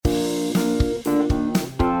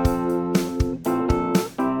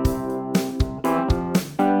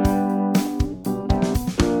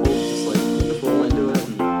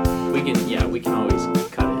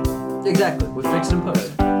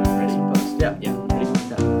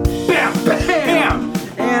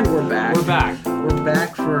we're back. We're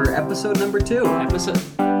back for episode number 2.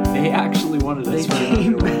 They actually wanted us. They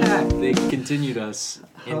came back. They continued us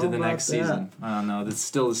into the next that? season. I don't know. It's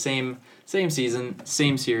still the same season,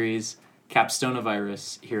 same series.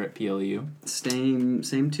 Capstonavirus here at PLU. Same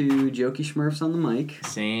two jokey Smurfs on the mic.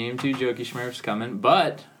 Same two jokey Smurfs coming,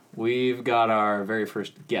 but we've got our very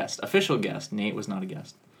first guest, official guest. Nate was not a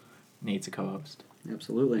guest. Nate's a co-host.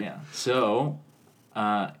 Absolutely. Yeah. So,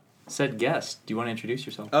 said guest, do you want to introduce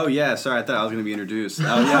yourself? Oh, yeah. Sorry, I thought I was going to be introduced.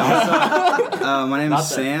 Yeah. What's up? My name is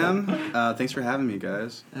Sam. Thanks for having me,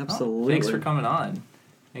 guys. Absolutely. Thanks for coming on.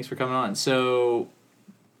 So,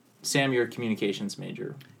 Sam, you're a communications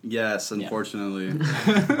major. Yes, unfortunately.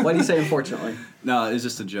 Why do you say unfortunately? No, it's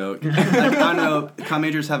just a joke. I don't know. Comm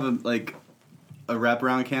majors have a rep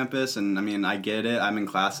around campus, and I mean, I get it. I'm in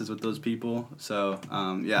classes with those people. So,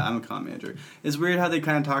 yeah, I'm a comm major. It's weird how they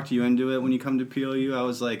kind of talk to you into it when you come to PLU. I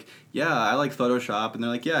was like, yeah, I like Photoshop. And they're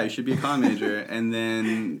like, yeah, you should be a comm major. And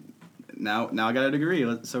then now I got a degree,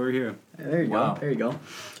 so we're here. There you Wow. go. There you go.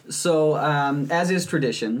 So, as is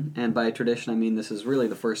tradition, and by tradition I mean this is really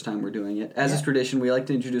the first time we're doing it. As is tradition, we like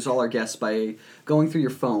to introduce all our guests by going through your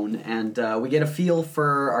phone, and we get a feel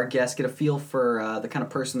for our guests, get a feel for the kind of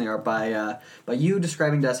person they are by you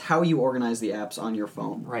describing to us how you organize the apps on your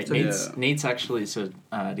phone. Right. So Nate's actually, so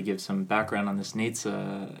to give some background on this, Nate's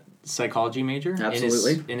a psychology major.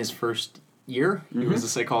 Absolutely. In his first year, he was a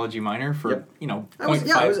psychology minor for, I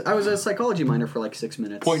was a psychology minor for like 6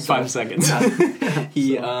 minutes. 0.5 seconds.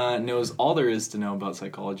 He knows all there is to know about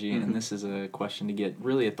psychology, and this is a question to get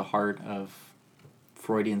really at the heart of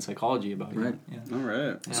Freudian psychology about you. Right. Yeah. All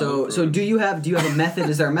right. Yeah. So do you have a method?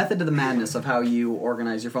 Is there a method to the madness of how you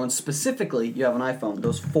organize your phone? Specifically, you have an iPhone.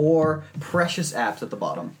 Those 4 precious apps at the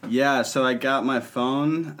bottom. Yeah, so I got my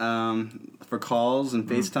phone for calls and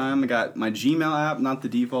FaceTime. I got my Gmail app, not the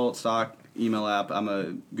default stock email app. I'm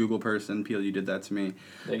a Google person. PLU did that to me.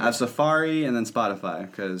 I have Safari and then Spotify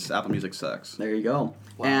because Apple Music sucks. There you go.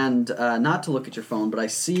 Wow. And not to look at your phone, but I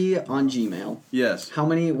see on Gmail. Yes. How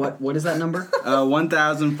many? What is that number?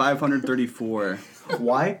 1,534.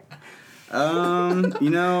 Why? I'm just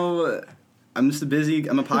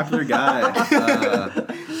I'm a popular guy.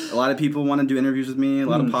 A lot of people want to do interviews with me, a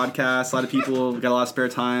lot of podcasts, a lot of people got a lot of spare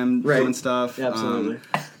time doing stuff. Yeah, absolutely.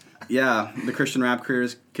 Yeah, the Christian rap career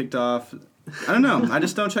is kicked off. I don't know. I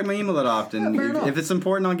just don't check my email that often. If it's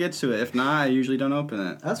important, I'll get to it. If not, I usually don't open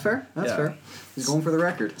it. That's fair. That's fair. He's going for the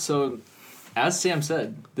record. So, as Sam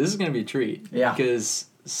said, this is going to be a treat. Yeah. Because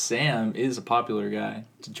Sam is a popular guy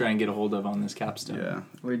to try and get a hold of on this capstone. Yeah.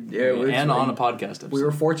 And on a podcast episode. We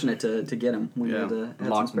were fortunate to get him. We had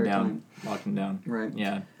some spare time. Locked him down. Right.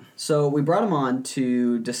 Yeah. So we brought him on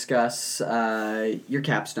to discuss your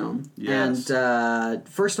capstone. Yes. And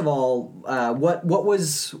first of all, what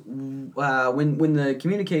was when the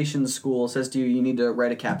communications school says to you you need to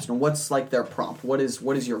write a capstone? What's like their prompt? What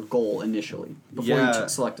is your goal initially before you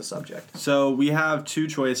select a subject? So we have 2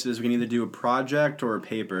 choices. We can either do a project or a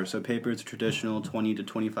paper. So paper is a traditional 20 to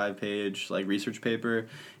 25 page like research paper,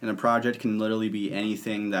 and a project can literally be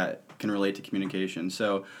anything that can relate to communication.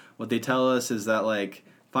 So what they tell us is that like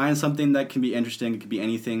find something that can be interesting. It could be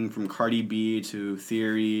anything from Cardi B to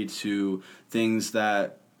theory to things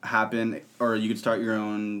that happen, or you could start your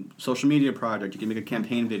own social media project. You can make a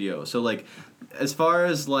campaign video. So, like, as far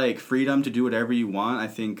as, like, freedom to do whatever you want, I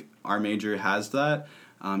think our major has that.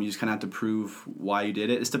 You just kind of have to prove why you did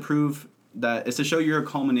it. It's to show your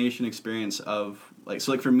culmination experience of, like, so,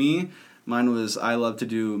 like, for me, mine was I love to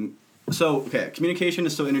do... So, okay, communication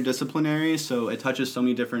is so interdisciplinary, so it touches so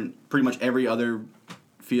many different, pretty much every other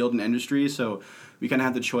field and industry, so we kind of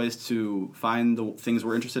have the choice to find the things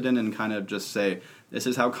we're interested in and kind of just say, this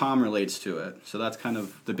is how comm relates to it. So that's kind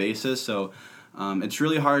of the basis. So it's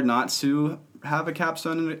really hard not to have a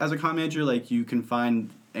capstone as a comm major. Like, you can find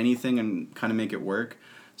anything and kind of make it work.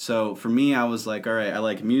 So for me, I was like, all right, I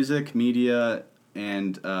like music, media,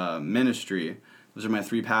 and ministry. Those are my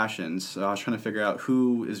 3 passions. So I was trying to figure out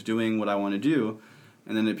who is doing what I want to do.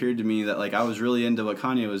 And then it appeared to me that like I was really into what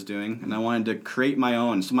Kanye was doing, and I wanted to create my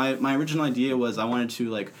own. So my original idea was I wanted to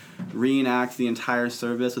like reenact the entire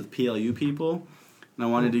service with PLU people, and I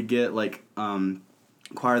wanted to get like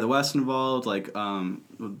Choir of the West involved, like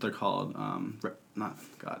what they're called,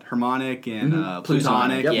 harmonic and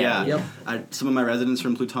plutonic. Yep. Yeah. Yep. Some of my residents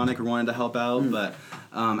from Plutonic wanted to help out, but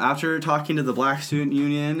after talking to the Black Student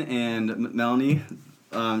Union and Melanie.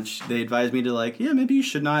 They advised me to maybe you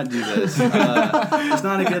should not do this. It's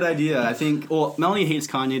not a good idea. I think, Melanie hates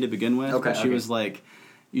Kanye to begin with. Okay, she was like,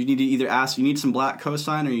 you need to either you need some black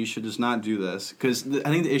cosign or you should just not do this. Because I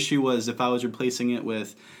think the issue was if I was replacing it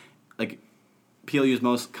with, like, PLU is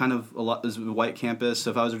most kind of a lot is a white campus.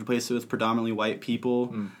 So if I was to replace it with predominantly white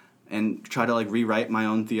people and try to like rewrite my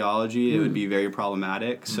own theology, it would be very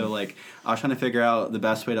problematic. So like I was trying to figure out the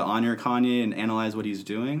best way to honor Kanye and analyze what he's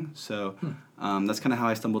doing. So that's kind of how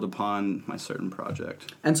I stumbled upon my certain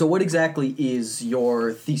project. And so what exactly is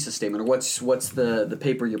your thesis statement, or what's the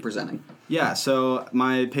paper you're presenting? Yeah, so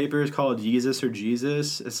my paper is called Yeezus or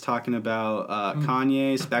Jesus. It's talking about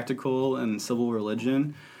Kanye, spectacle, and civil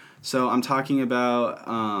religion. So I'm talking about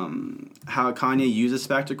how Kanye uses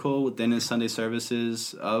spectacle within his Sunday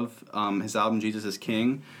services of his album Jesus is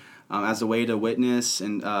King as a way to witness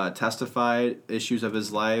and testify issues of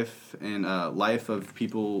his life and life of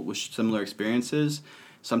people with similar experiences.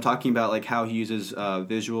 So I'm talking about like how he uses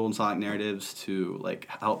visual and sonic narratives to like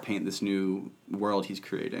help paint this new world he's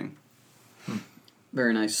creating.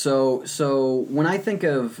 Very nice. So when I think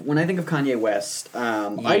of Kanye West,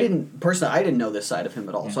 I didn't know this side of him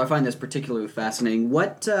at all. So I find this particularly fascinating.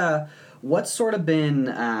 What's sort of been,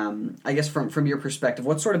 I guess from your perspective,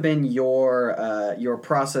 what's sort of been your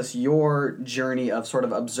process, your journey of sort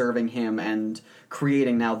of observing him and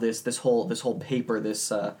creating now this whole paper, this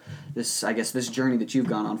journey that you've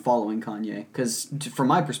gone on following Kanye? Because from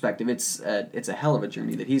my perspective, it's a hell of a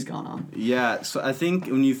journey that he's gone on. Yeah, so I think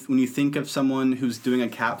when you think of someone who's doing a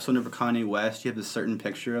capstone over Kanye West, you have a certain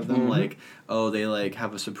picture of them, like, oh, they like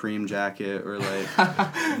have a Supreme jacket, or like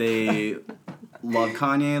they love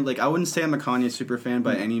Kanye. Like, I wouldn't say I'm a Kanye super fan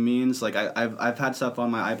by any means. Like, I've had stuff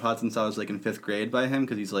on my iPod since I was like in 5th grade by him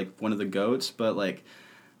because he's like one of the GOATs. But like,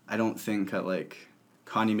 I don't think that like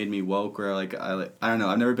Kanye made me woke, or like I don't know.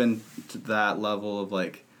 I've never been to that level of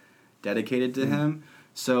like dedicated to him.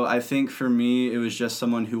 So I think for me, it was just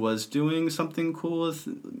someone who was doing something cool with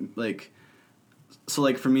like. So,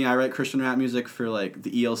 like, for me, I write Christian rap music for, like,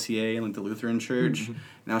 the ELCA and, like, the Lutheran Church. And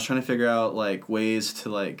I was trying to figure out, like, ways to,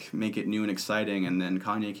 like, make it new and exciting. And then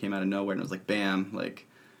Kanye came out of nowhere and it was like, bam, like,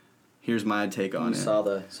 here's my take on it. You saw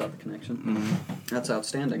the connection. That's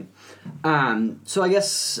outstanding. So I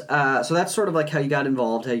guess, so that's sort of, like, how you got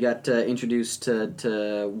involved, how you got introduced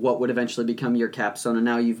to what would eventually become your capstone. And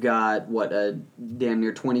now you've got, a damn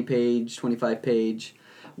near 20-page, 25-page.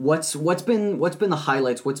 What's been the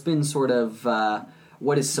highlights? What's been sort of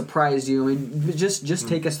what has surprised you? I mean, just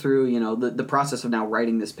take us through, the process of now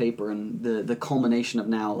writing this paper and the culmination of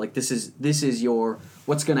now, like, this is your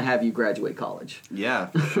what's going to have you graduate college. Yeah,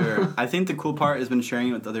 for sure. I think the cool part has been sharing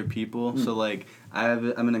it with other people. So like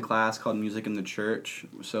I'm in a class called Music in the Church.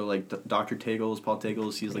 So like Dr. Paul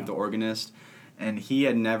Tagles, he's like the organist, and he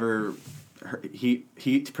had never he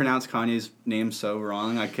pronounced Kanye's name so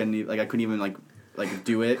wrong. I couldn't even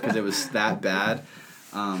do it because it was that bad.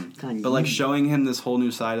 But like showing him this whole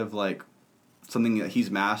new side of like something that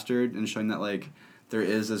he's mastered, and showing that like there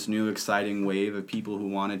is this new exciting wave of people who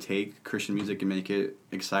want to take Christian music and make it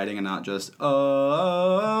exciting and not just like,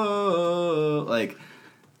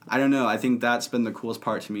 I don't know. I think that's been the coolest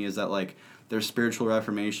part to me, is that like there's spiritual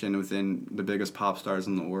reformation within the biggest pop stars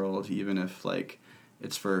in the world, even if like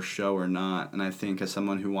it's for a show or not. And I think as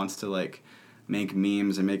someone who wants to like make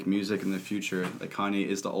memes and make music in the future, like Kanye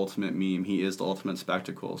is the ultimate meme. He is the ultimate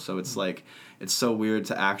spectacle. So it's like, it's so weird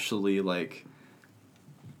to actually like,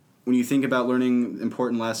 when you think about learning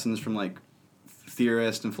important lessons from like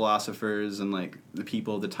theorists and philosophers and like the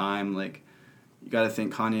people of the time, like you got to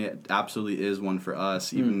think Kanye absolutely is one for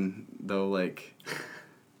us, even though like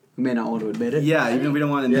we may not want to admit it. Yeah, even if we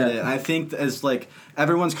don't want to admit it. I think as like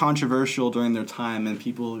everyone's controversial during their time, and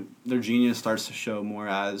people, their genius starts to show more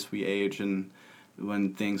as we age and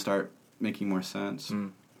when things start making more sense. I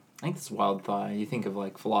think that's a wild thought. You think of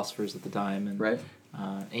like philosophers at the time and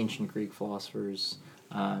ancient Greek philosophers,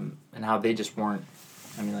 and how they just weren't.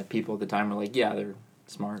 I mean, like people at the time were like, yeah, they're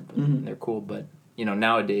smart, but they're cool, but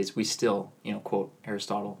nowadays we still quote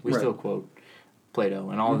Aristotle, we still quote Plato,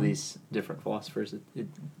 and all of these different philosophers.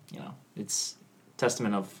 It's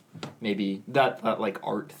testament of maybe that like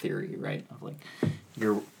art theory, right? Of like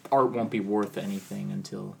your art won't be worth anything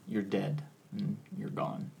until you're dead and you're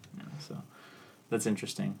gone. So that's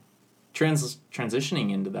interesting.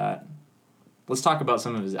 Transitioning into that, let's talk about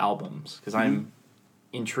some of his albums, because I'm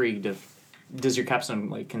intrigued if. Does your capstone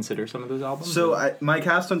like consider some of those albums? So my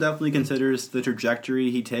capstone definitely considers the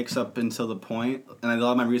trajectory he takes up until the point, and a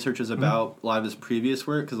lot of my research is about a lot of his previous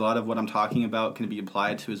work, because a lot of what I'm talking about can be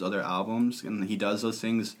applied to his other albums, and he does those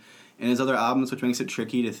things in his other albums, which makes it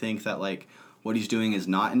tricky to think that like what he's doing is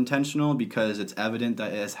not intentional, because it's evident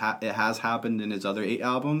that it has happened in his other 8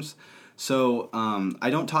 albums. So I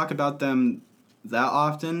don't talk about them that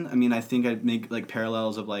often. I mean, I think I'd make like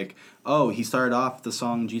parallels of like, oh, he started off the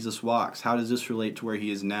song Jesus Walks. How does this relate to where he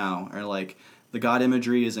is now? Or like the God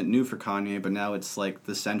imagery isn't new for Kanye, but now it's like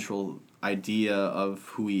the central idea of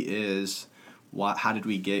who he is. How did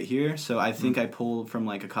we get here? So I think I pulled from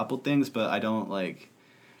like a couple things, but I don't like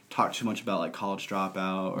talk too much about like College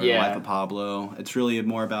Dropout or Life of Pablo. It's really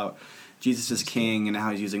more about Jesus is King and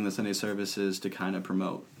how he's using the Sunday services to kind of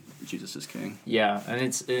promote Jesus is King. Yeah,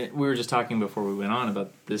 and we were just talking before we went on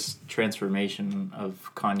about this transformation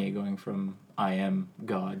of Kanye going from I am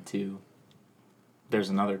God to there's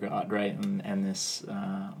another God, right? And this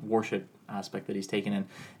worship aspect that he's taken in.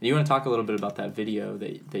 Do you want to talk a little bit about that video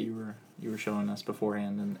that you were showing us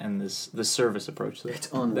beforehand and this service approach? It's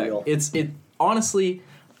unreal. It honestly,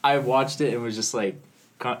 I watched it and was just like,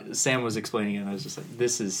 Sam was explaining it and I was just like,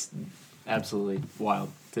 this is absolutely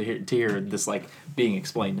wild to hear this like being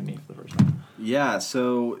explained to me for the first time. Yeah,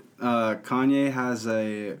 so Kanye has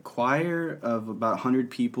a choir of about 100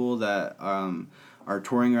 people that are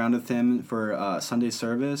touring around with him for Sunday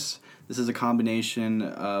service. This is a combination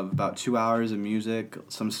of about 2 hours of music,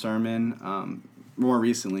 some sermon. More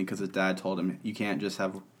recently, because his dad told him, you can't just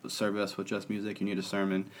have a service with just music, you need a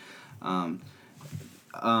sermon. And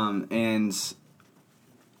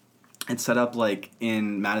it's set up like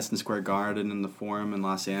in Madison Square Garden in the Forum in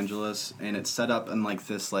Los Angeles, and it's set up in like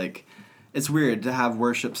this like, it's weird to have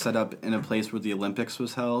worship set up in a place where the Olympics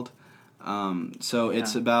was held.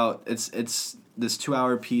 It's about it's this 2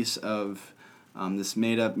 hour piece of this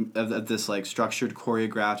made up of this like structured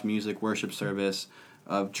choreographed music worship service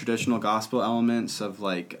of traditional gospel elements of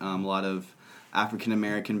like a lot of African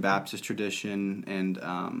American Baptist tradition and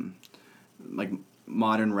like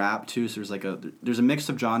modern rap too. So there's a mix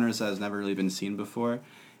of genres that has never really been seen before,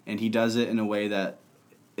 and he does it in a way that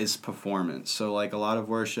is performance. So like a lot of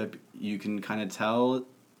worship, you can kind of tell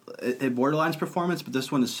it borderlines performance, but this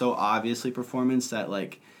one is so obviously performance that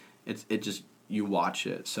like it just you watch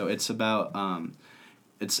it. So it's about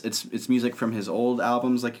it's music from his old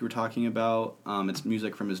albums like you were talking about. It's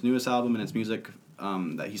music from his newest album, and it's music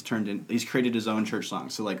that he's created his own church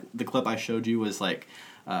songs. So like the clip I showed you was like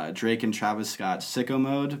Drake and Travis Scott's Sicko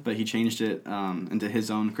Mode, but he changed it into his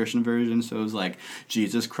own Christian version. So it was like,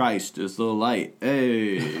 Jesus Christ is the light.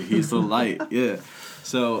 Hey, he's the light. Yeah.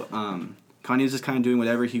 So Kanye's just kind of doing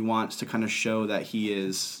whatever he wants to kind of show that he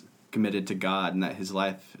is committed to God and that his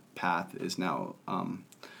life path is now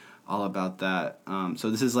all about that.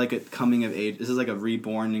 So this is like a coming of age. This is like a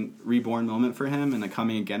reborn moment for him and a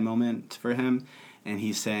coming again moment for him. And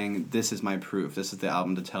he's saying, this is my proof. This is the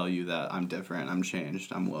album to tell you that I'm different, I'm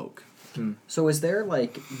changed, I'm woke. So is there,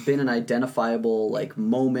 like, been an identifiable, like,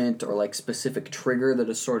 moment or, like, specific trigger that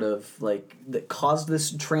is sort of, like, that caused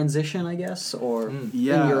this transition, I guess? Or in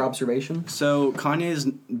your observation? So Kanye's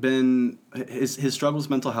been, his struggles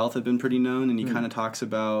with mental health have been pretty known, and he kind of talks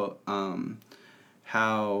about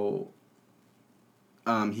how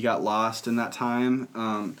he got lost in that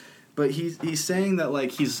time. But he's saying that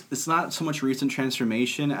like it's not so much recent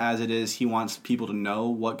transformation as it is he wants people to know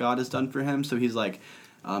what God has done for him. So he's like,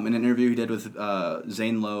 in an interview he did with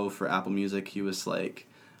Zane Lowe for Apple Music, he was like,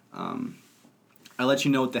 I let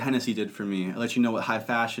you know what the Hennessy did for me. I let you know what high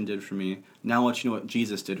fashion did for me. Now I let you know what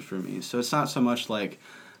Jesus did for me. So it's not so much like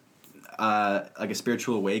a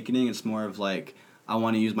spiritual awakening. It's more of like, I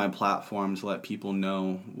want to use my platform to let people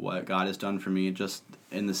know what God has done for me, just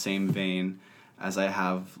in the same vein as I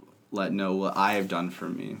have let know what I have done for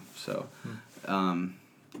me. So,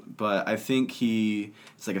 but I think he's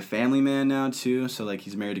like a family man now too. So like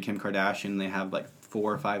he's married to Kim Kardashian. They have like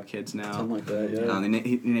 4 or 5 kids now. Something like that, yeah.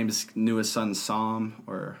 He named his newest son Psalm,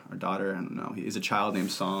 or daughter, I don't know. He's a child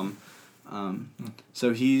named Psalm.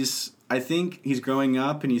 So I think he's growing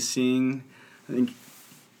up and he's seeing, I think,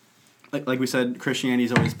 like we said,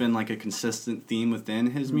 Christianity's always been like a consistent theme within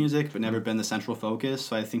his music, but never been the central focus.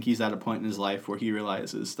 So I think he's at a point in his life where he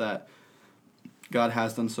realizes that God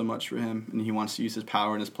has done so much for him, and he wants to use his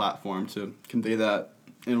power and his platform to convey that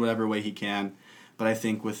in whatever way he can. But I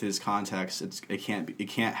think with his context, it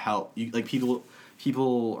can't help. Like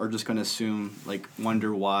people are just going to assume, like,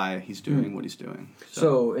 wonder why he's doing what he's doing.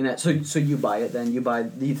 So you buy it then?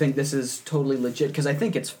 Do you think this is totally legit? Because I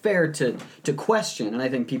think it's fair to question, and I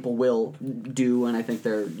think people will do, and I think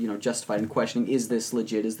they're justified in questioning. Is this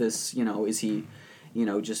legit? Is this is he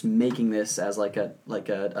just making this as like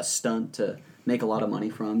a stunt to make a lot of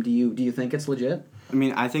money from? Do you think it's legit? I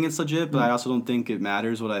mean, I think it's legit, but I also don't think it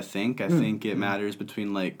matters what I think. I think it matters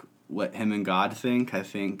between like what him and God think. I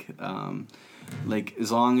think. Like,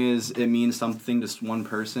 as long as it means something to one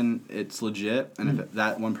person, it's legit. And if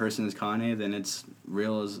that one person is Kanye, then it's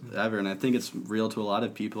real as ever. And I think it's real to a lot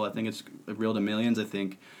of people. I think it's real to millions. I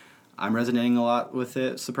think I'm resonating a lot with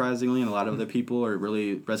it, surprisingly. And a lot of other people are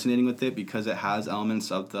really resonating with it because it has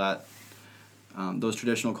elements of that those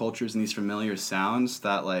traditional cultures and these familiar sounds,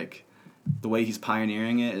 that like the way he's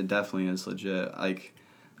pioneering it definitely is legit. Like,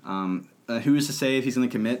 who is to say if he's going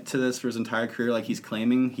to commit to this for his entire career? Like he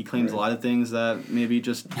claims a lot of things that maybe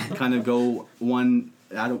just kind of go in one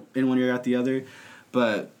ear out the other.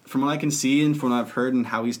 But from what I can see and from what I've heard and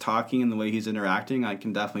how he's talking and the way he's interacting, I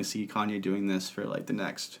can definitely see Kanye doing this for like the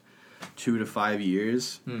next 2 to 5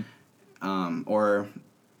 years, or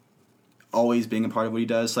always being a part of what he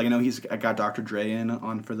does. So, like, I know I got Dr. Dre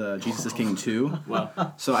on for the Jesus is King 2.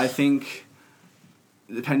 Wow. So I think,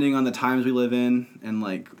 depending on the times we live in and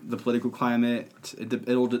like the political climate,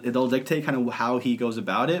 it'll dictate kind of how he goes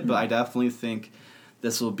about it. But I definitely think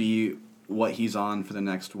this will be what he's on for the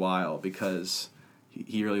next while, because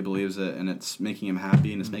he really believes it, and it's making him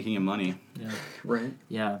happy, and it's making him money. Yeah. Right.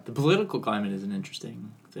 Yeah, the political climate is an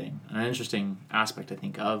interesting thing, an interesting aspect, I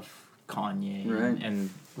think, of Kanye and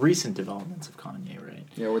recent developments of Kanye, right?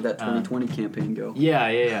 Yeah, where'd that 2020 campaign go?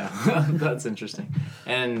 Yeah. That's interesting.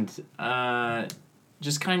 And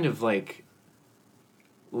just kind of like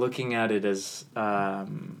looking at it as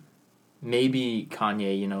maybe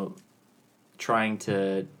Kanye, trying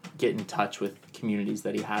to get in touch with communities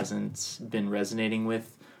that he hasn't been resonating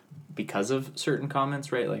with because of certain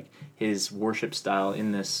comments, right? Like his worship style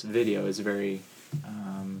in this video is very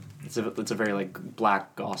it's a very like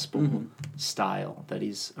black gospel style that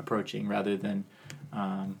he's approaching, rather than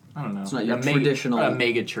I don't know, it's not your traditional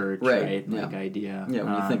mega church, right? Like idea. Yeah,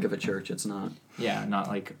 when you think of a church, it's not. Yeah, not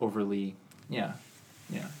like overly. Yeah.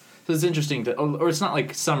 So it's interesting or it's not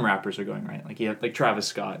like some rappers are going, right? Like you have like Travis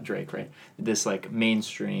Scott, Drake, right? This like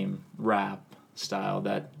mainstream rap style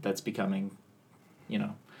that's becoming,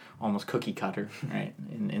 almost cookie cutter, right?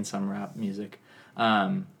 In some rap music.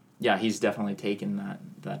 Yeah, he's definitely taken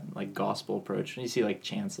that like gospel approach. And you see like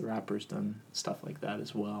Chance the Rapper's done stuff like that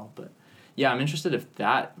as well. But yeah, I'm interested if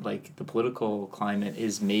that, like the political climate,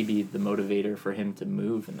 is maybe the motivator for him to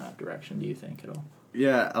move in that direction. Do you think at all?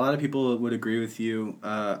 Yeah, a lot of people would agree with you.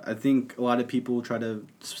 I think a lot of people try to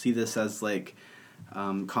see this as like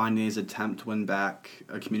Kanye's attempt to win back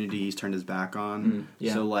a community he's turned his back on.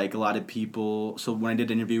 Yeah. So like a lot of people. So when I did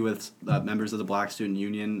an interview with members of the Black Student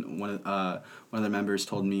Union, one of the members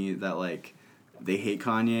told me that like they hate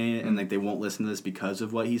Kanye and like they won't listen to this because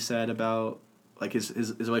of what he said about like his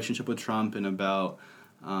relationship with Trump and about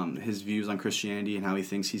his views on Christianity and how he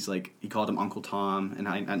thinks he's like, he called him Uncle Tom, and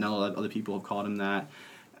I know a lot of other people have called him that.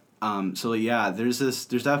 So yeah, there's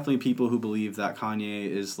definitely people who believe that Kanye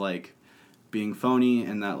is like being phony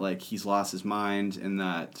and that like he's lost his mind and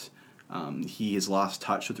that he has lost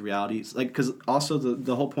touch with reality. Like, because also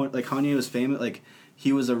the whole point, like Kanye was famous, like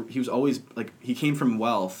he was always like, he came from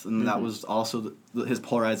wealth, and that was also his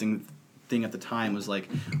polarizing thing at the time was like,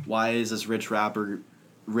 why is this rich rapper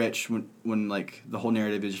rich when like the whole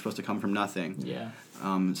narrative is you're supposed to come from nothing. Yeah.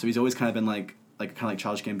 So he's always kind of been like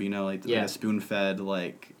Childish Gambino, like a spoon-fed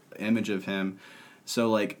like image of him. So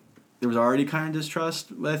like there was already kind of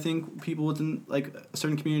distrust, I think, people within like a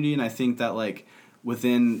certain community, and I think that like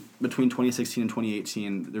between 2016 and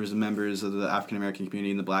 2018 there was members of the African American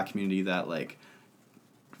community and the Black community that like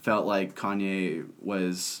felt like Kanye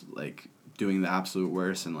was like doing the absolute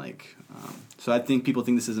worst, and like so I think people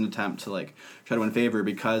think this is an attempt to like try to win favor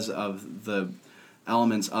because of the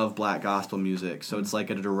elements of Black gospel music. So it's like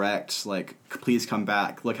a direct like, please come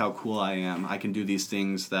back, look how cool I am, I can do these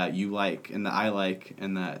things that you like and that I like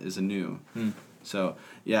and that is anew. So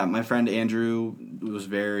yeah, my friend Andrew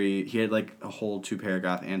he had like a whole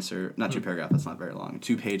 2-paragraph answer, not 2-paragraph, that's not very long,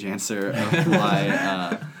 2-page answer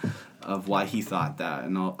of why he thought that,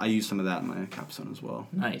 and I use some of that in my capstone as well.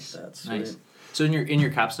 Nice. That's nice. Sweet. So in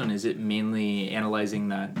your capstone, is it mainly analyzing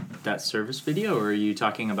that service video, or are you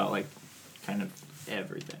talking about like kind of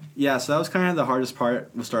everything? Yeah, so that was kind of the hardest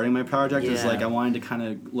part with starting my project. Is like I wanted to kind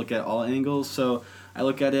of look at all angles. So I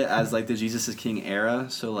look at it as like the Jesus is King era.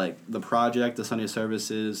 So like the project, the Sunday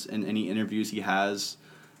services, and any interviews he has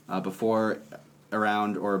before,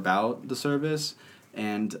 around, or about the service.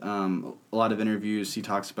 And a lot of interviews he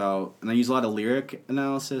talks about, and I use a lot of lyric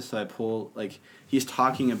analysis, so I pull, like, he's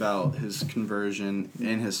talking about his conversion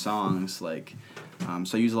in his songs, like,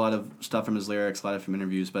 so I use a lot of stuff from his lyrics, a lot of from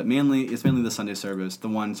interviews, but it's mainly the Sunday service, the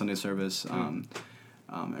one Sunday service, in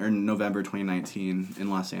November 2019 in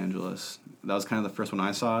Los Angeles. That was kind of the first one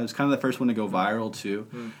I saw. It was kind of the first one to go viral, too.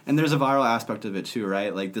 And there's a viral aspect of it, too,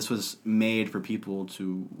 right? Like, this was made for people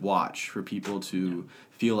to watch, for people to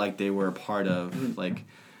feel like they were a part of. Like,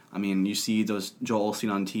 I mean, you see those Joel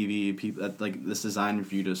Osteen on TV, people like this designed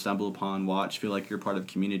for you to stumble upon, watch, feel like you're part of a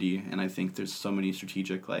community. And I think there's so many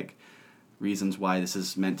strategic, like, reasons why this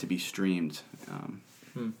is meant to be streamed.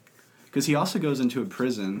 because he also goes into a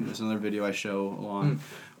prison. There's another video I show along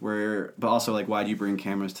but also like, why do you bring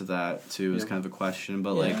cameras to that too is kind of a question.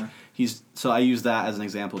 But like so I use that as an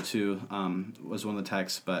example too. Was one of the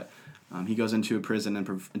texts, but he goes into a prison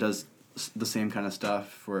and does the same kind of stuff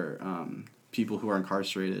for people who are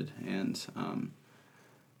incarcerated, and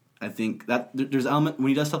I think that there's when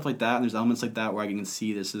he does stuff like that, and there's elements like that where I can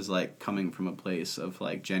see this is like coming from a place of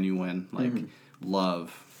like genuine like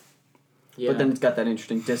love. Yeah. But then it's got that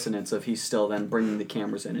interesting dissonance of he's still then bringing the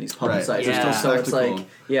cameras in and he's publicizing. Right. Yeah. So it's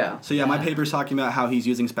like, So my paper's talking about how he's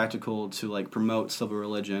using spectacle to like promote civil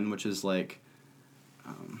religion, which is like,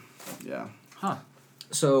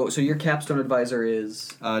 So your capstone advisor is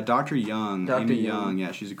Dr. Young. Amy Young.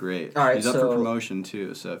 Yeah, she's great. All right, she's up for promotion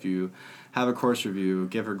too. So if you have a course review,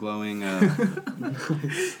 give her glowing.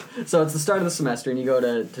 So it's the start of the semester, and you go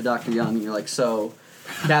to Dr. Young, and you're like, so.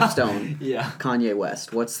 Capstone, Kanye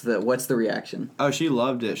West. What's the reaction? Oh, she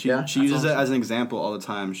loved it. She uses it as an example all the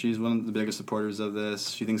time. She's one of the biggest supporters of this.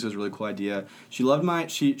 She thinks it was a really cool idea. She loved my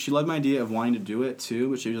idea of wanting to do it too,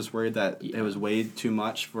 but she was just worried that it was way too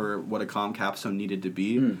much for what a capstone needed to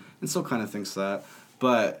be, and still kind of thinks that.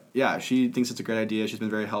 But yeah, she thinks it's a great idea. She's been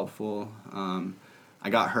very helpful. I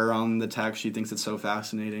got her on the text. She thinks it's so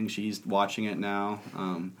fascinating. She's watching it now.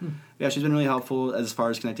 Yeah, she's been really helpful as far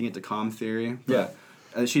as connecting it to comm theory. But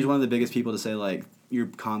she's one of the biggest people to say like your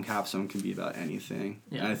capstone can be about anything.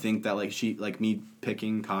 Yeah. And I think that like she like me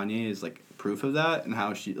picking Kanye is like proof of that, and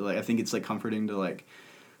how she like I think it's like comforting to like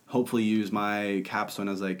hopefully use my capstone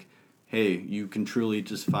as like, hey, you can truly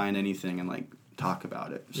just find anything and like talk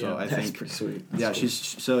about it. So I think pretty sweet. That's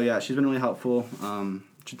she's been really helpful.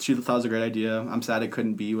 She thought it was a great idea. I'm sad it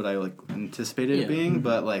couldn't be what I like anticipated it being,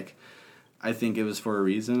 but like I think it was for a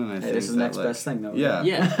reason, and I think this is the next best thing though.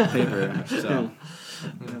 Right? Paper. So.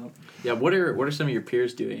 Yeah, what are some of your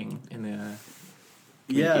peers doing in the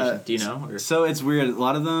communication? Do you know? Or? So it's weird. A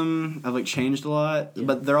lot of them have like changed a lot,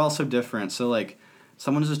 but they're all so different. So like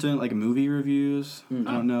someone's just doing like movie reviews.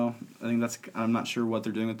 I don't know. I'm not sure what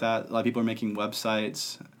they're doing with that. A lot of people are making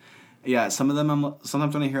websites. Yeah, some of them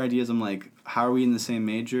sometimes when I hear ideas, I'm like, how are we in the same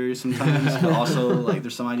major sometimes? But also, like,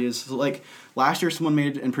 there's some ideas. So, like, last year someone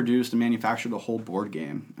made and produced and manufactured a whole board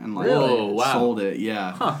game and, like, sold it.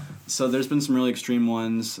 Yeah. Huh. So there's been some really extreme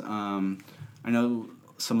ones. I know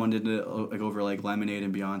someone did it, like, over, like, Lemonade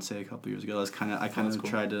and Beyonce a couple years ago. I kind of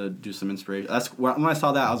tried to do some inspiration. When I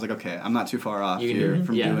saw that, I was like, okay, I'm not too far off here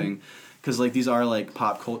from doing... Because, like, these are, like,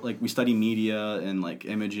 pop culture. Like, we study media and, like,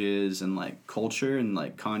 images and, like, culture, and,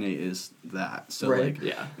 like, Kanye is that. So, it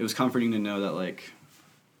was comforting to know that, like,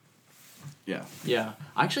 Yeah.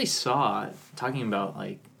 I actually saw, talking about,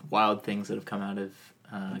 like, wild things that have come out of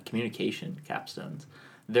communication capstones,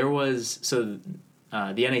 there was, the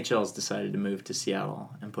NHL's decided to move to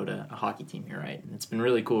Seattle and put a hockey team here, right? And it's been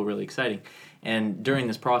really cool, really exciting. And during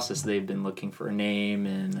this process, they've been looking for a name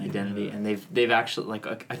and identity, and they've actually, like,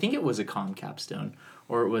 I think it was a capstone,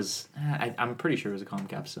 or it was, I'm pretty sure it was a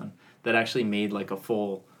capstone, that actually made, like, a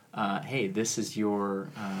full, hey, this is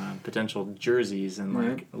your potential jerseys and,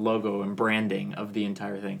 like, logo and branding of the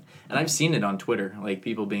entire thing. And I've seen it on Twitter, like,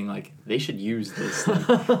 people being like, they should use this.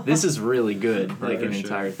 Like, this is really good, like, an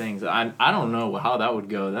entire thing. So I don't know how that would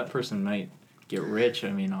go. That person might get rich,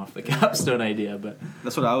 off the capstone idea, but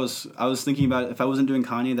that's what I was thinking about. If I wasn't doing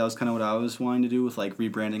Kanye, that was kind of what I was wanting to do with, like,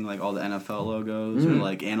 rebranding, like, all the NFL logos, or,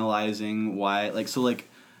 like, analyzing why, like, so, like,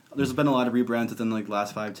 there's been a lot of rebrands within, like, the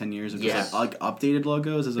last 5-10 years of just like updated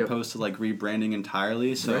logos as opposed to, like, rebranding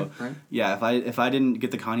entirely. So yeah, if I didn't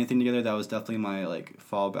get the Kanye thing together, that was definitely my, like,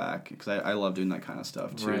 fallback, because I love doing that kind of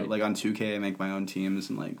stuff too. Like on 2K, I make my own teams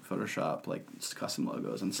and, like, Photoshop, like, just custom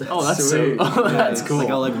logos and stuff. Oh, that's sweet. That's cool. Like,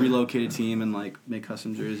 I'll, like, relocate a team and, like, make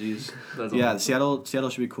custom jerseys. That's awesome. Seattle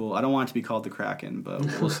should be cool. I don't want it to be called the Kraken, but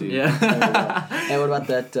we'll see. And what about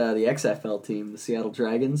that the XFL team, the Seattle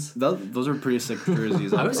Dragons? Those are pretty sick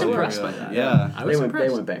jerseys. I was impressed by that. Yeah. They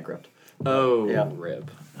went bankrupt. Oh, rip.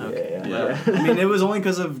 Okay. Yeah. I mean, it was only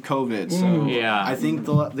because of COVID, so I think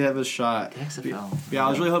they have a shot. XFL. Yeah, I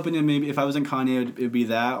was really hoping that maybe if I was in Kanye, it would be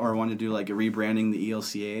that, or I wanted to do, like, a rebranding the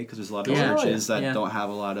ELCA, because there's a lot of churches that don't have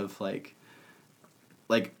a lot of, like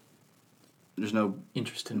there's no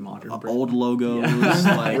interest in modern old logos.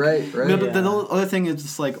 Like, right. No, but the other thing is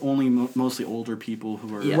just, like, only mostly older people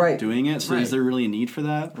who are doing it. So is there really a need for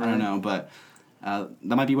that? I don't know, but that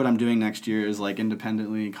might be what I'm doing next year, is, like,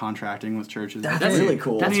 independently contracting with churches. That's really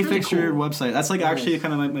cool. Let me fix your website. That's, like, actually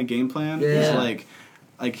kind of like my game plan. Yeah. It's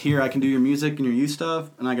like here I can do your music and your youth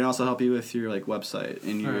stuff, and I can also help you with your, like, website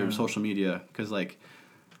and your social media, because, like,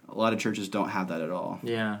 a lot of churches don't have that at all.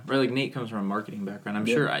 Yeah, right. Like Nate comes from a marketing background. I'm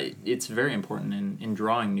sure it's very important in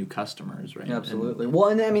drawing new customers, right? Absolutely. And, well,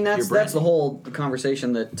 and I mean that's the whole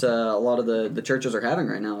conversation that a lot of the churches are having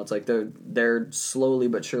right now. It's like they're slowly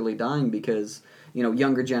but surely dying because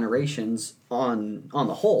younger generations on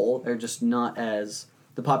the whole are just not as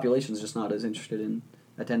the population's just not as interested in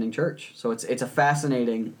attending church. So it's a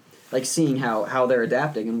fascinating like seeing how they're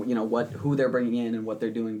adapting and who they're bringing in and what they're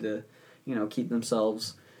doing to keep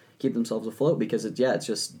themselves afloat because it's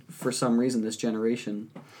just for some reason this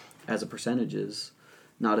generation as a percentage is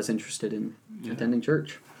not as interested in attending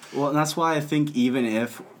church. Well, and that's why I think even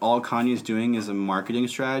if all Kanye's doing is a marketing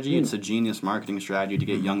strategy, it's a genius marketing strategy to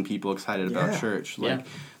get young people excited about church. Like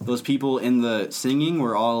those people in the singing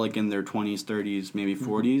were all like in their 20s, 30s, maybe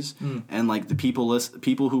 40s, and like the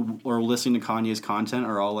people who are listening to Kanye's content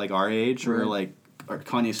are all like our age or like are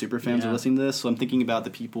Kanye super fans are listening to this. So I'm thinking about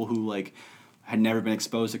the people who like had never been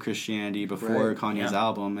exposed to Christianity before Kanye's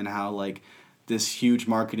album and how like this huge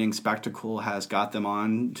marketing spectacle has got them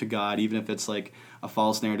on to God, even if it's like a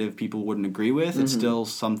false narrative people wouldn't agree with, it's still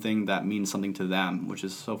something that means something to them, which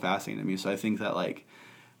is so fascinating to me. So I think that like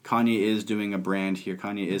Kanye is doing a brand here.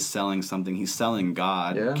 Kanye is selling something. He's selling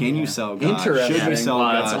God. Yeah. Can you sell God? Should we sell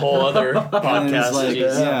God? That's a whole other podcast. Like,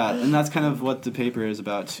 and that's kind of what the paper is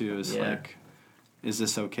about too. Is like, is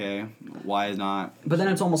this okay? Why not? But then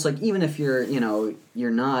it's almost like even if you're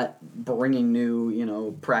not bringing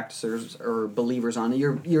new practicers or believers on it,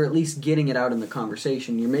 you're at least getting it out in the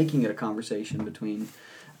conversation. You're making it a conversation between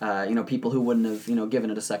people who wouldn't have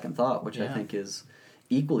given it a second thought, which I think is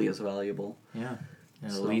equally as valuable. Yeah,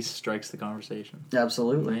 at least strikes the conversation.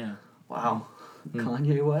 Absolutely. Yeah. Wow.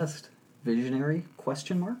 Kanye West, visionary?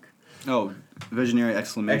 Question mark? Oh, visionary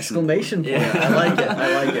exclamation. Exclamation point. Yeah.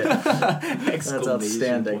 I like it. That's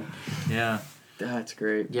outstanding. Point. Yeah. That's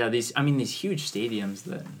great. Yeah, these huge stadiums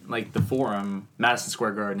that like the Forum, Madison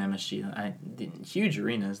Square Garden, MSG, huge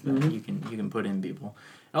arenas that you can put in people.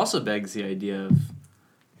 It also begs the idea of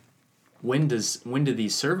when do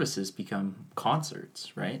these services become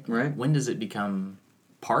concerts, right? Right. When does it become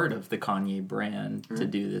part of the Kanye brand to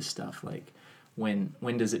do this stuff? Like when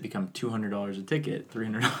does it become $200 a ticket,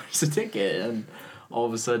 $300 a ticket, and all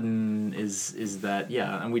of a sudden is that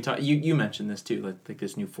and we talk you mentioned this too, like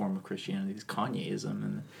this new form of Christianity, this Kanyeism,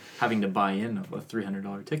 and having to buy in a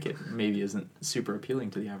 $300 ticket maybe isn't super appealing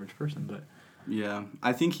to the average person, but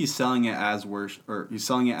I think he's selling it as worship, or he's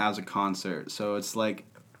selling it as a concert, so it's like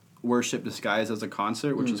worship disguised as a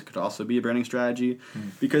concert, which could also be a branding strategy,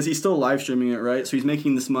 because he's still live streaming it, right? So he's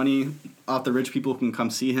making this money off the rich people who can come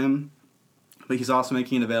see him. But he's also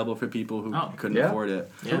making it available for people who couldn't afford it.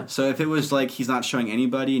 Yeah. So if it was like he's not showing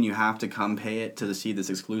anybody and you have to come pay it to see this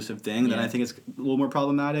exclusive thing, then I think it's a little more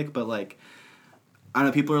problematic. But like, I don't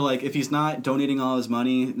know, people are like, if he's not donating all his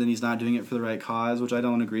money, then he's not doing it for the right cause, which I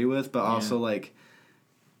don't agree with. But also like,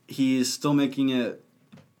 he's still making it,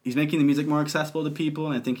 he's making the music more accessible to people,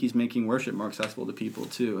 and I think he's making worship more accessible to people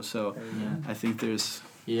too. So I think there's...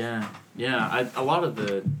 a lot of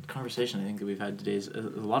the conversation I think that we've had today is a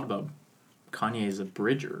lot about Kanye is a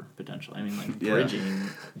bridger, potentially. I mean, like, bridging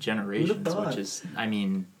generations, which is,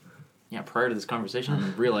 prior to this conversation,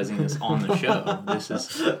 I'm realizing this on the show. This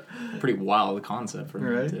is a pretty wild concept for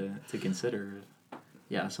me to consider.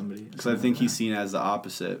 Yeah, somebody... Because I think he's seen as the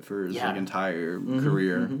opposite for his like, entire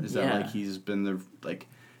career. Is that, like, he's been the... like,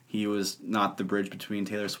 he was not the bridge between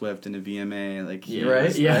Taylor Swift and a VMA. Like, he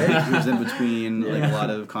was, he was in between, like, a lot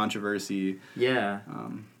of controversy.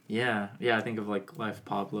 I think of like Life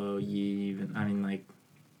Pablo, even like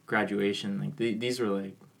Graduation, like these were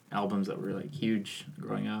like albums that were like huge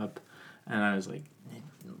growing up, and I was like,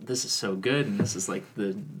 this is so good, and this is like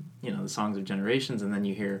the the songs of generations, and then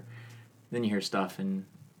you hear stuff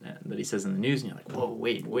that he says in the news, and you're like, whoa,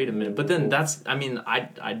 wait a minute. But then that's, I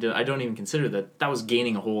don't even consider that was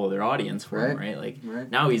gaining a whole other audience for him, right? Like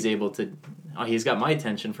now he's able to, he's got my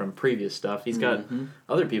attention from previous stuff. He's got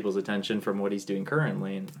other people's attention from what he's doing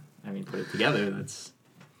currently, and put it together, that's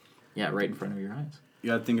right in front of your eyes.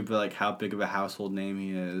 You gotta think of like how big of a household name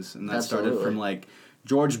he is, and that started from like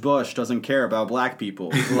George Bush doesn't care about black people,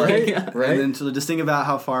 right? And then so just think about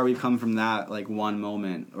how far we've come from that like one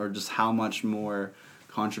moment, or just how much more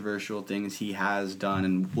controversial things he has done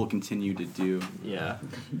and will continue to do. Yeah,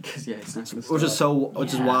 because he's not gonna which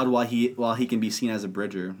is wild. While he can be seen as a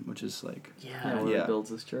bridger, which is like he builds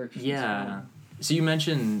his church. Yeah. So you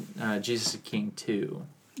mentioned Jesus is King 2.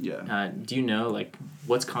 Yeah. Do you know like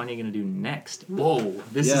what's Kanye gonna do next? Whoa,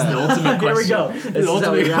 this is the ultimate question. Here we go. This is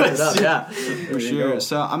how we wrap it up. Yeah, for sure.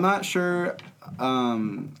 So I'm not sure.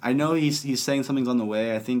 I know he's saying something's on the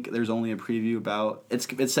way. I think there's only a preview about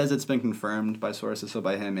it says it's been confirmed by sources, so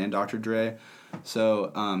by him and Dr. Dre.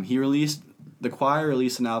 So the Choir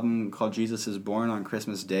released an album called Jesus is Born on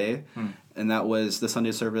Christmas Day, and that was the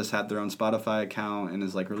Sunday service had their own Spotify account and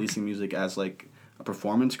is like releasing music as like a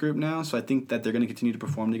performance group now. So I think that they're going to continue to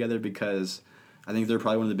perform together because I think they're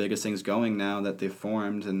probably one of the biggest things going now that they've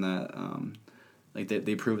formed, and that like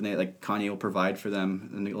they proven that like Kanye will provide for them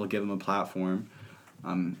and it'll give them a platform,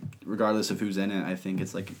 regardless of who's in it. I think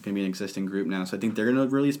it's like gonna be an existing group now, so I think they're gonna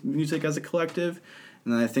release music as a collective,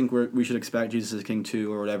 and then I think we should expect Jesus is King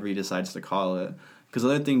 2 or whatever he decides to call it. Because the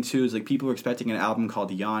other thing too is like people were expecting an album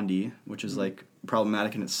called Yandi, which is like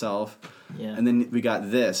problematic in itself, and then we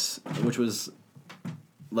got this, which was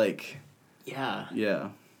like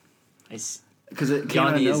because it came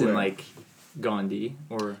out of Yandi nowhere. is in like Gandhi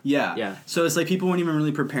or So it's like people weren't even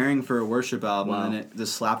really preparing for a worship album, and then it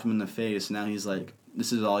just slapped him in the face. Now he's like,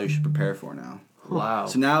 this is all you should prepare for now. Wow.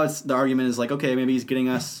 So now the argument is like, okay, maybe he's getting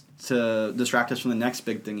us to distract us from the next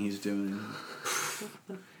big thing he's doing.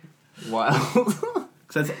 Wow.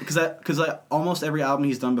 Because almost every album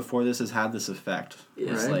he's done before this has had this effect.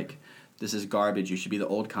 Yeah. It's like, this is garbage. You should be the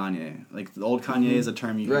old Kanye. Like the old Kanye is a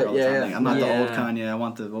term you hear all the time. Yeah. Like, I'm not the old Kanye. I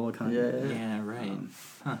want the old Kanye. Yeah. Right.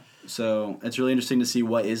 So it's really interesting to see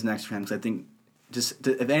what is next for him, because I think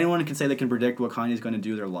if anyone can say they can predict what Kanye's going to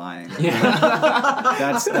do, they're lying.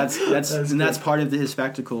 That's part of his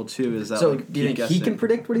spectacle too. Is that so? Like, do you think he can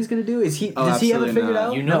predict what he's going to do? Does he have it figured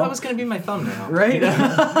out? You know that was going to be my thumbnail, right?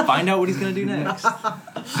 Find out what he's going to do next.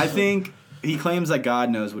 I think he claims that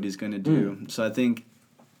God knows what he's going to do. So I think.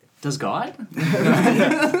 Does God?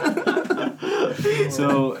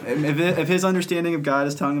 So if his understanding of God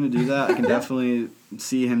is telling him to do that, I can definitely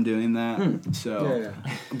see him doing that. So,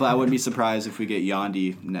 but I wouldn't be surprised if we get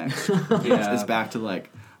Yandi next. It's back to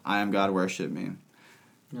like, I am God, worship me.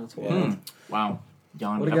 That's wild. Wow.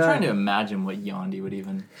 Yandi. I'm trying to imagine what Yandi would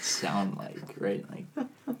even sound like. Right? Like,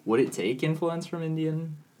 would it take influence from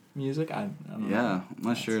Indian music? I don't know. Yeah, I'm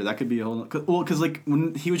not sure. That could be a whole. Because like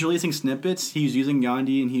when he was releasing snippets, he was using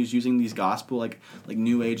Yandi and he was using these gospel like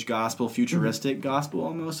new age gospel, futuristic gospel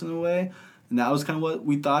almost in a way, and that was kind of what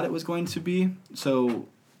we thought it was going to be. So,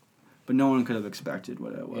 but no one could have expected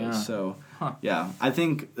what it was. Yeah. So, I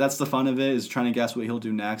think that's the fun of it, is trying to guess what he'll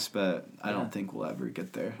do next. But I don't think we'll ever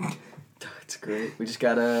get there. It's great. We just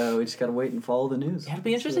gotta wait and follow the news. Yeah, it'd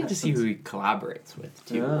be interesting to see who he collaborates with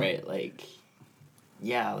too. Right? Like.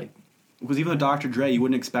 Yeah, like... Because even with Dr. Dre, you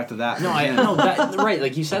wouldn't expect that. No, I know that. Right,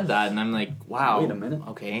 like you said that, and I'm like, wow. Wait a minute.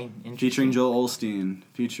 Okay, featuring Joel Osteen.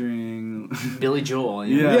 Featuring... Billy Joel.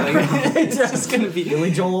 Yeah. Like, it's just going to be... Billy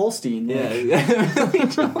Joel Osteen. Yeah. Billy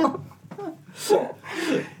Joel.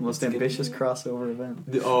 Most ambitious crossover event.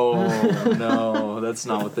 Oh, no. That's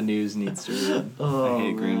not what the news needs to read. I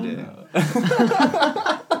hate Green Day.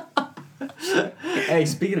 Hey,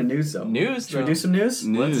 speaking of news, though. Should we do some news?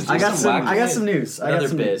 News. I got some news.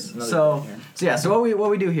 So what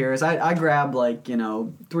we do here is I grab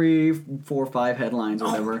 3, 4, 5 headlines or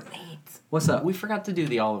whatever. What's up? We forgot to do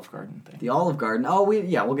the Olive Garden thing. The Olive Garden. Oh, we'll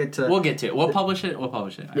get to it. We'll publish it.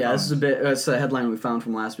 Yeah, this is it's a headline we found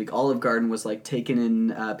from last week. Olive Garden was taking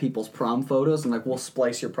in people's prom photos and we'll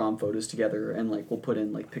splice your prom photos together and we'll put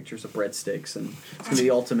in pictures of breadsticks, and it's gonna be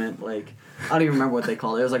the ultimate I don't even remember what they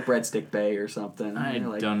call it. It was breadstick bay or something. I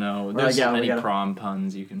don't know. There's so many prom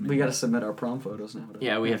puns you can make. We got to submit our prom photos now.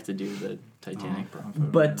 Yeah, we have to do the Titanic prom photo.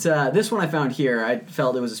 But this one I found here, I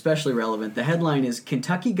felt it was especially relevant. The headline is,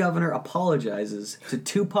 Kentucky governor apologizes to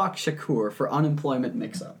Tupac Shakur for unemployment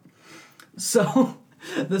mix-up. So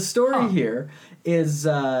the story here is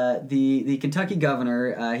the Kentucky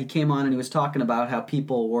governor, he came on and he was talking about how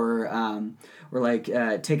people were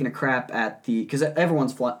taking a crap at because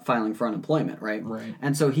everyone's filing for unemployment, right? Right.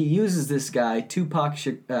 And so he uses this guy, Tupac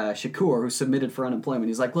Shakur, who submitted for unemployment.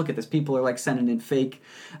 He's like, look at this. People are sending in fake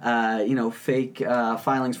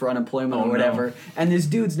filings for unemployment or whatever. No. And this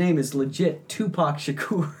dude's name is legit Tupac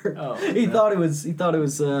Shakur. Oh, he thought it was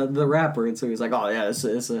the rapper, and so he was like, oh yeah,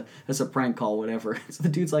 it's a prank call, whatever. So the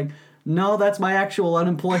dude's like, no, that's my actual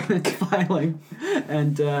unemployment filing,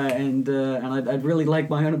 and I'd really like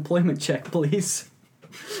my unemployment check, please.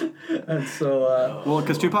 And so,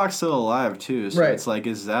 because Tupac's still alive too, so right. It's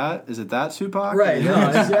is it that Tupac? Right?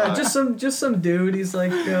 No, just some dude. He's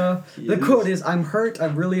like, the quote is, "I'm hurt,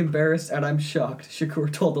 I'm really embarrassed, and I'm shocked."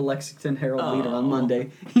 Shakur told the Lexington Herald Leader on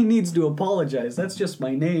Monday. He needs to apologize. That's just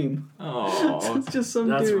my name. Oh, it's just some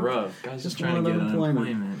that's dude. That's rough. Guys just trying to get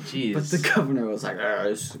unemployment. Jeez. But the governor was like,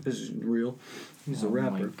 this isn't real. He's a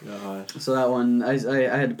rapper. Oh my gosh. So that one, I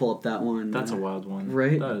had to pull up that one. That's a wild one.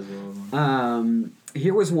 Right? That is a wild one.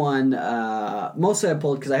 Here was one, mostly I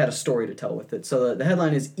pulled because I had a story to tell with it. So the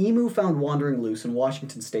headline is, Emu Found Wandering Loose in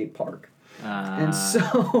Washington State Park. And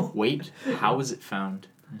so... Wait, how was it found?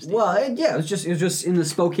 Well, it was just in the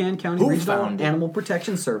Spokane County Regional Animal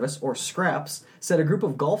Protection Service, or SCRAPS, said a group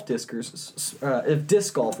of disc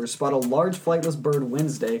golfers spotted a large flightless bird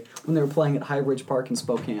Wednesday when they were playing at High Ridge Park in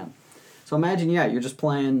Spokane. So imagine, you're just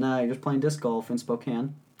playing disc golf in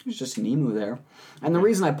Spokane. There's just an emu there. And the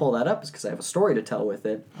reason I pull that up is because I have a story to tell with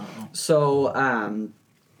it. Uh-oh. So,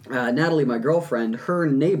 Natalie, my girlfriend, her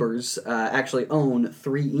neighbors actually own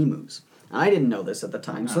 3 emus. I didn't know this at the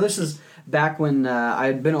time. So this is back when I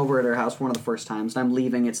had been over at her house one of the first times, and I'm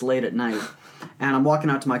leaving, it's late at night, and I'm walking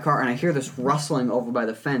out to my car, and I hear this rustling over by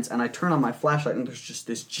the fence, and I turn on my flashlight, and there's just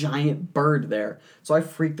this giant bird there. So I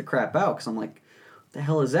freaked the crap out, because I'm like, what the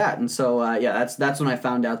hell is that? And so, that's when I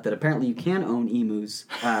found out that apparently you can own emus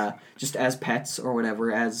just as pets or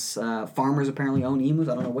whatever, as farmers apparently own emus.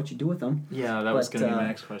 I don't know what you do with them. Yeah, that was going to be my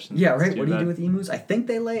next question. Yeah, right? What do you do with emus? I think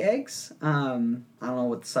they lay eggs. I don't know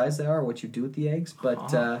what the size they are or what you do with the eggs,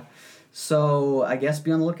 but so I guess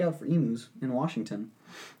be on the lookout for emus in Washington.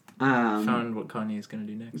 Found what Kanye is going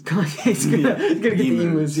to do next. Kanye's going to get the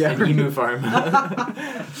emus, yeah. An emu farm.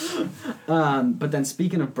 But then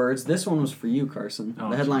speaking of birds, this one was for you, Carson.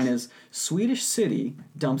 The headline is, Swedish city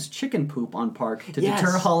dumps chicken poop on park to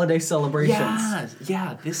deter holiday celebrations.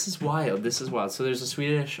 Yeah, this is wild. So there's a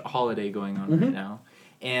Swedish holiday going on right now.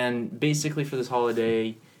 And basically for this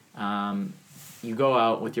holiday, you go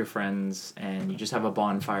out with your friends and you just have a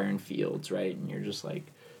bonfire in fields, right? And you're just like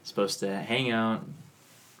supposed to hang out,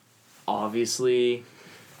 obviously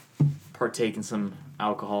partake in some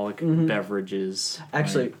alcoholic beverages.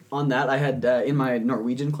 Actually, on that, I had in my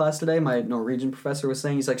Norwegian class today, my Norwegian professor was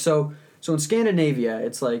saying, he's like, so in Scandinavia,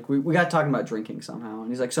 it's like, we got talking about drinking somehow, and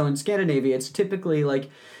he's like, so in Scandinavia, it's typically like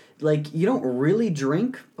you don't really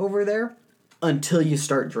drink over there until you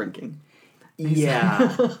start drinking.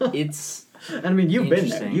 Yeah, it's... I mean, you've been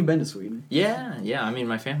there. You've been to Sweden. Yeah. I mean,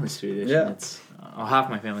 my family's Swedish. Yeah. And it's half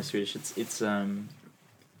my family's Swedish. It's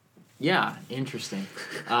yeah, interesting.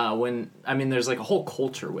 There's like a whole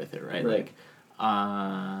culture with it, right? Like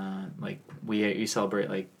we celebrate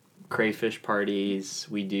like crayfish parties.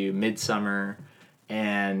 We do midsummer,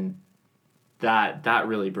 and that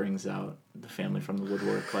really brings out the family from the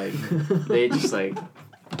woodwork. Like they just like,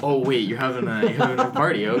 oh wait, you're having a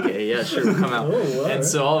party? Okay, yeah, sure, we'll come out. Oh, wow. And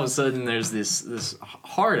so all of a sudden there's this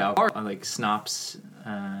hard alcohol, like schnapps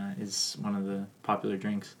is one of the popular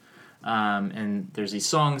drinks. And there's these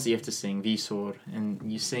songs that you have to sing, visor, and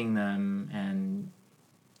you sing them, and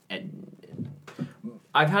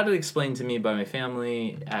I've had it explained to me by my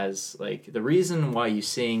family as, like, the reason why you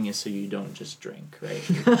sing is so you don't just drink, right?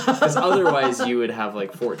 Because otherwise you would have,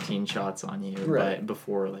 like, 14 shots on you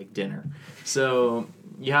before, like, dinner. So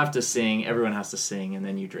you have to sing, everyone has to sing, and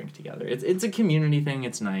then you drink together. It's a community thing,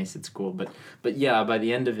 it's nice, it's cool, but yeah, by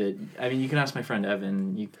the end of it, I mean, you can ask my friend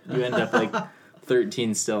Evan, you end up, like,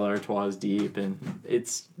 13 Stella Artois deep, and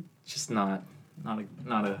it's just not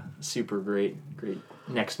a super great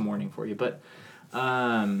next morning for you, but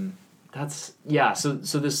that's so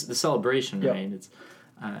the celebration, right? It's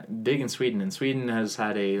big in Sweden, and Sweden has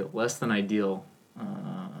had a less than ideal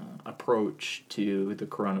approach to the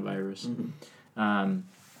coronavirus.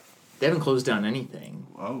 They haven't closed down anything.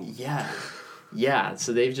 Whoa. Yeah,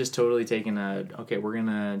 so they've just totally taken we're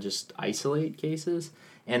gonna just isolate cases.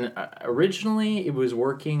 And originally it was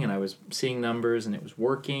working, and I was seeing numbers, and it was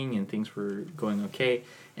working, and things were going okay.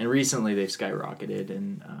 And recently they've skyrocketed,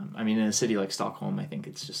 and in a city like Stockholm, I think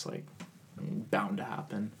it's just like bound to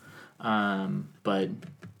happen. But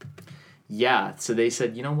yeah, so they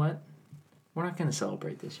said, you know what? We're not going to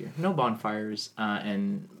celebrate this year. No bonfires,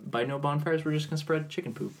 and by no bonfires, we're just going to spread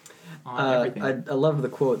chicken poop on everything. I love the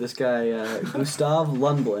quote. This guy, Gustav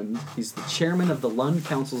Lundblad, he's the chairman of the Lund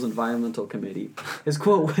Council's Environmental Committee. His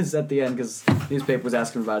quote was at the end, because the newspaper was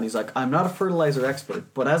asking about it, and he's like, I'm not a fertilizer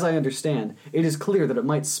expert, but as I understand, it is clear that it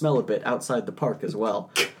might smell a bit outside the park as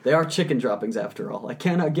well. They are chicken droppings after all. I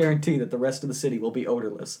cannot guarantee that the rest of the city will be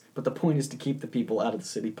odorless, but the point is to keep the people out of the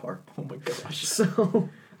city park. Oh my gosh. So...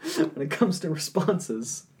 when it comes to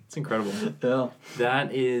responses, it's incredible. Yeah,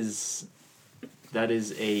 that is a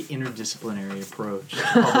interdisciplinary approach to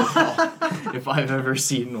public health, if I've ever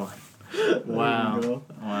seen one. Wow.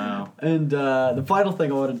 And the final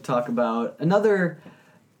thing I wanted to talk about, another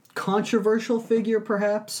controversial figure,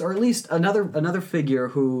 perhaps, or at least another figure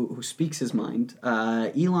who speaks his mind.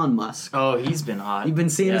 Elon Musk. Oh, he's been hot. You've been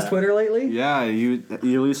seeing his Twitter lately? Yeah, you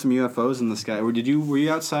released some UFOs in the sky. Were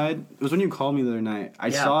you outside? It was when you called me the other night. I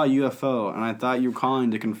saw a UFO, and I thought you were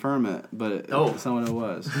calling to confirm it, but that's not what it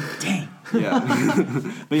was. Dang. Yeah.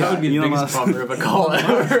 But that would be the biggest bummer of a call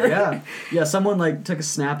ever. Yeah. Someone took a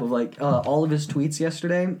snap of all of his tweets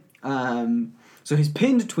yesterday. So his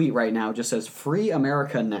pinned tweet right now just says "Free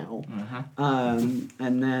America Now," and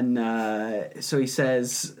then so he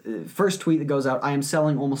says, first tweet that goes out: "I am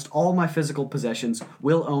selling almost all my physical possessions.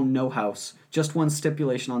 Will own no house. Just one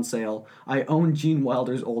stipulation on sale: I own Gene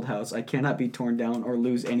Wilder's old house. I cannot be torn down or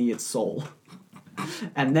lose any its soul."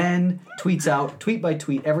 And then tweets out, tweet by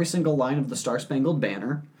tweet, every single line of the Star Spangled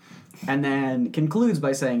Banner, and then concludes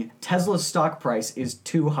by saying, "Tesla's stock price is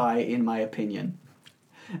too high in my opinion."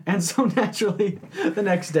 And so naturally, the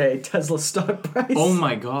next day, Tesla's stock price oh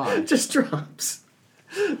my god just drops.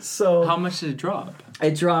 So how much did it drop?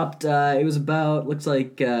 It dropped, it was about, looks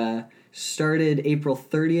like, started April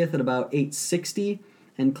 30th at about 860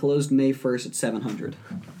 and closed May 1st at 700.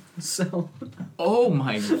 So... Oh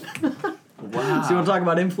my... Wow. So you want to talk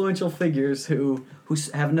about influential figures who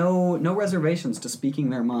have no reservations to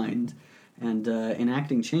speaking their mind and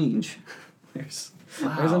enacting change.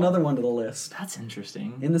 There's another one to the list. That's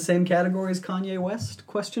interesting. In the same category as Kanye West? ?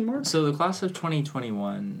 So the class of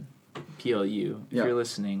 2021 PLU, if you're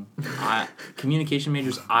listening, communication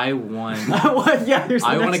majors, I won. I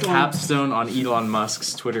won a capstone on Elon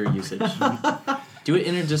Musk's Twitter usage. Do an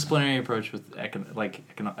interdisciplinary approach with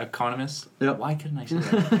economists. Yep. Why couldn't I say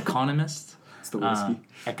that? Economists. It's the whiskey.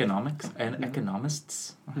 Economics and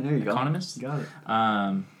economists. There you economists. Got it.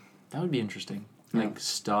 That would be interesting. Like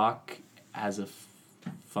stock as a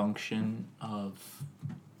function of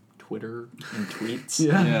Twitter and tweets.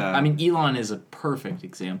 Yeah. I mean, Elon is a perfect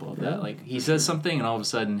example of that. Like, he says something, and all of a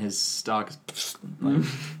sudden, his stock is like...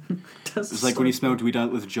 It's like when he smoked weed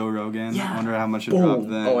with Joe Rogan. Yeah. I wonder how much it dropped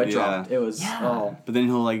then. Oh, it dropped. It was... Yeah. Oh. But then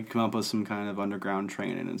he'll come up with some kind of underground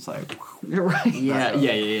train, and it's like... You're right.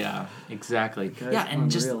 Yeah. Exactly. Guys,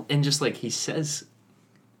 and unreal. just he says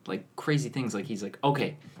crazy things. Like, he's like,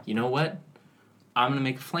 okay, you know what? I'm going to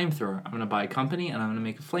make a flamethrower. I'm going to buy a company, and I'm going to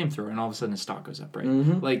make a flamethrower. And all of a sudden, his stock goes up, right?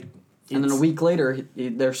 Mm-hmm. And then a week later,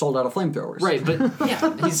 they're sold out of flamethrowers. Right, but,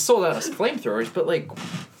 he's sold out of flamethrowers, but,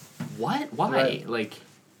 what? Why? Right.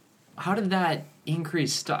 How did that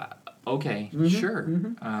increase stock? Okay, sure.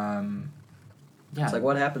 Mm-hmm. Yeah. It's like,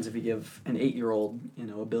 what happens if you give an 8-year-old,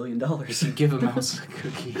 $1 billion? You give a mouse a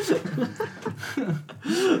cookie.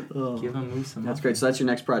 Give a moose a muffin. That's great. So that's your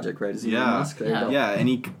next project, right? Is Elon Musk? There you go. Yeah,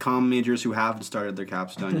 any comm majors who haven't started their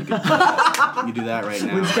capstone, you can do that right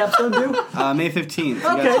now. When's capstone due? May 15th.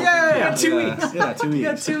 Okay, yeah. 2 weeks. Yeah, 2 weeks. You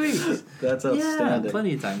got 2 weeks. That's outstanding. Yeah,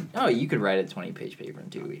 plenty of time. Oh, you could write a 20-page paper in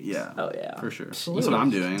 2 weeks. Yeah. Oh, yeah. For sure. Absolutely. That's what I'm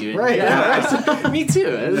doing. Right, yeah. Me too.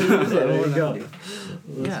 There you go.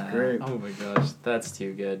 That's great. Oh my gosh, that's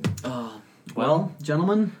too good. Well,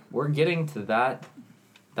 gentlemen, we're getting to that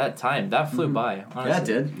time. That flew by,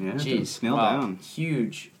 honestly. Yeah, it did. Yeah, Jeez. nailed down.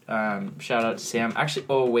 Huge shout out to Sam. Actually,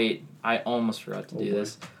 oh wait, I almost forgot to do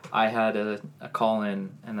this. I had a call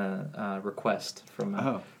in and a request from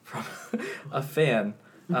a fan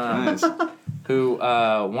Nice. who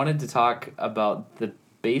wanted to talk about the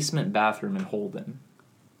basement bathroom in Holden.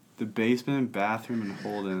 The basement bathroom in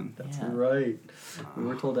Holden. That's right. We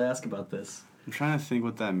were told to ask about this. I'm trying to think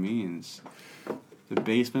what that means. The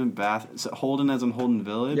basement bath... Is it Holden as in Holden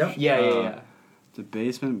Village? Yep. Yeah. The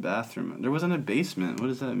basement bathroom. There wasn't a basement. What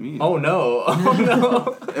does that mean? Oh no!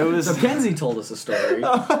 It was... So Kenzie told us a story.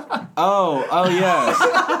 Oh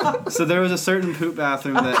yes. So there was a certain poop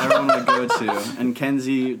bathroom that everyone would go to, and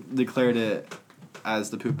Kenzie declared it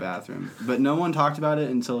as the poop bathroom. But no one talked about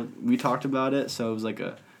it until we talked about it, so it was like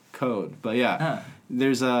a code. But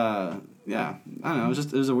there's a... Yeah, I don't know.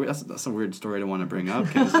 It was a weird. That's a weird story to want to bring up,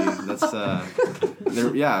 Kenzie. That's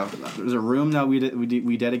there's a room that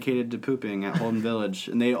we dedicated to pooping at Holden Village,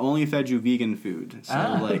 and they only fed you vegan food.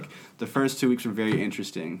 So the first 2 weeks were very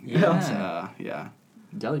interesting. Yeah. Yeah.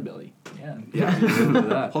 Deli Belly. Yeah.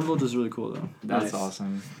 Holden Village is really cool though. That's Nice.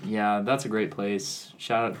 awesome. Yeah, that's a great place.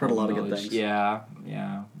 Shout out to Heard a lot of Holden good Village. things.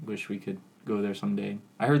 Yeah. Wish we could go there someday.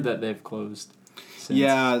 I heard that they've closed.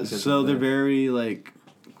 So they're very like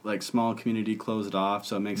small community closed off,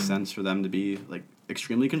 so it makes sense for them to be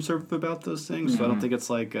extremely conservative about those things. So I don't think it's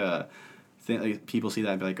people see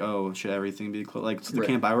that and be like, oh, should everything be closed? The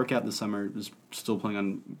camp I work at this summer is still planning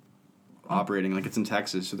on operating. It's in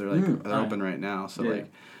Texas, so they're they're open right now. So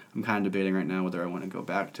I'm kind of debating right now whether I want to go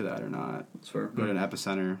back to that or not. That's fair. Go to an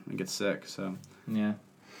epicenter and get sick. So yeah.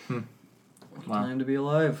 Wow. Time to be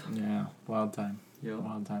alive. Yeah, wild time. Yeah.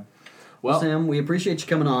 Wild time. Well, Sam, we appreciate you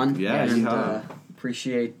coming on. Yeah, and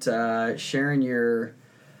appreciate sharing your.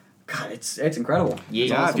 God, it's incredible.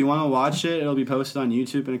 Yeah, awesome. If you want to watch it, it'll be posted on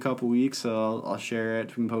YouTube in a couple weeks, so I'll share it.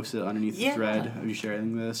 We can post it underneath the thread of you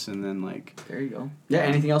sharing this, and then there you go. Yeah.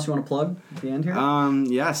 Anything else you want to plug at the end here?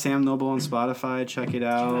 Yeah, Sam Noble on Spotify. Check it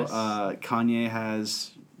out. Yes. Kanye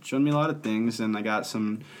has shown me a lot of things, and I got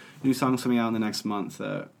some new songs coming out in the next month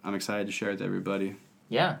that I'm excited to share with everybody.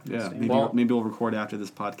 Yeah. Yeah. Maybe we'll record after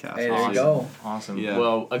this podcast. Hey, there you go. Awesome. Yeah.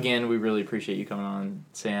 Well, again, we really appreciate you coming on,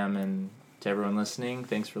 Sam, and to everyone listening,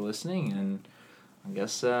 thanks for listening, and I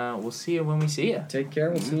guess we'll see you when we see you. Take care.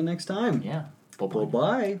 We'll see you next time. Yeah.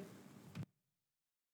 Bye-bye.